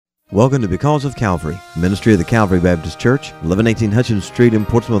Welcome to Because of Calvary, ministry of the Calvary Baptist Church, 1118 Hutchins Street in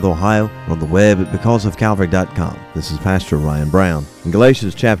Portsmouth, Ohio, or on the web at becauseofcalvary.com. This is Pastor Ryan Brown. In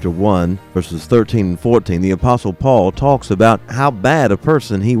Galatians chapter 1, verses 13 and 14, the Apostle Paul talks about how bad a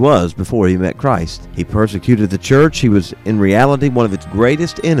person he was before he met Christ. He persecuted the church. He was, in reality, one of its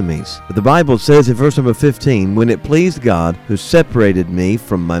greatest enemies. But the Bible says in verse number 15, "When it pleased God, who separated me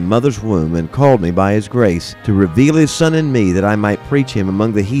from my mother's womb and called me by his grace, to reveal his Son in me that I might preach him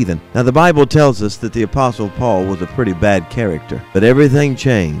among the heathen." Now, the Bible tells us that the Apostle Paul was a pretty bad character, but everything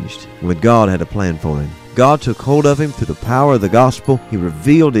changed when God had a plan for him. God took hold of him through the power of the gospel. He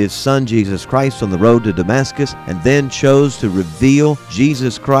revealed his Son, Jesus Christ, on the road to Damascus, and then chose to reveal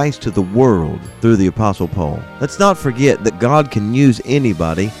Jesus Christ to the world through the Apostle Paul. Let's not forget that God can use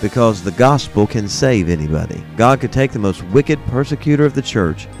anybody because the gospel can save anybody. God could take the most wicked persecutor of the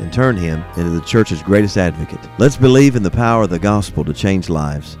church and turn him into the church's greatest advocate. Let's believe in the power of the gospel to change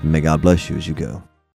lives. And may God bless you as you go.